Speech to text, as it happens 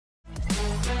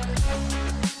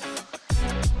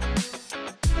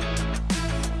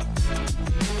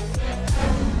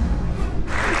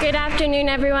Good afternoon,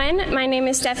 everyone. My name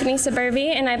is Stephanie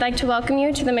Suburbi, and I'd like to welcome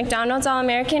you to the McDonald's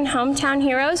All-American Hometown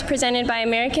Heroes presented by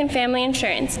American Family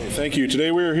Insurance. Thank you.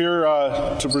 Today we are here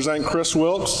to present Kris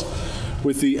Wilkes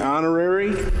with the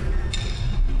honorary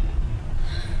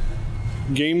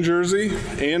game jersey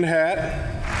and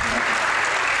hat.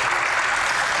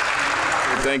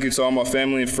 Thank you to all my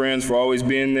family and friends for always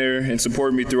being there and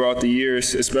supporting me throughout the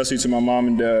years, especially to my mom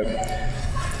and dad.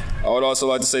 I would also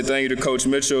like to say thank you to Coach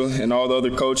Mitchell and all the other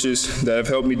coaches that have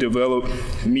helped me develop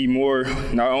me more,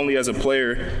 not only as a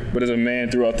player, but as a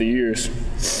man throughout the years.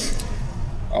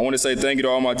 I want to say thank you to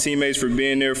all my teammates for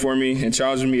being there for me and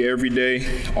challenging me every day,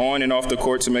 on and off the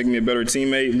court, to make me a better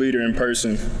teammate, leader, and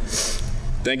person.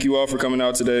 Thank you all for coming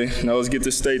out today. Now let's get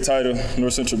this state title,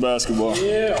 North Central basketball.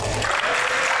 Yeah.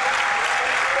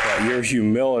 Your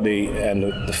humility and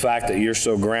the fact that you're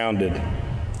so grounded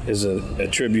is a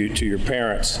tribute to your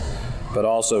parents, but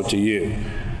also to you.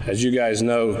 As you guys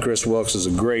know, Kris Wilkes is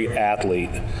a great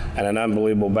athlete and an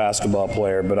unbelievable basketball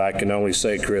player, but I can only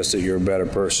say, Kris, that you're a better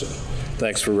person.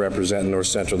 Thanks for representing North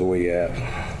Central the way you have.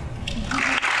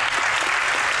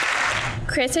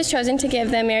 Kris has chosen to give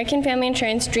the American Family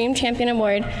Insurance Dream Champion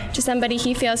Award to somebody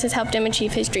he feels has helped him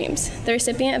achieve his dreams. The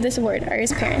recipient of this award are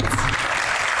his parents.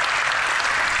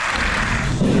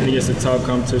 I think it's a top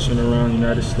competition around the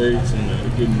United States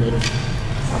and getting better.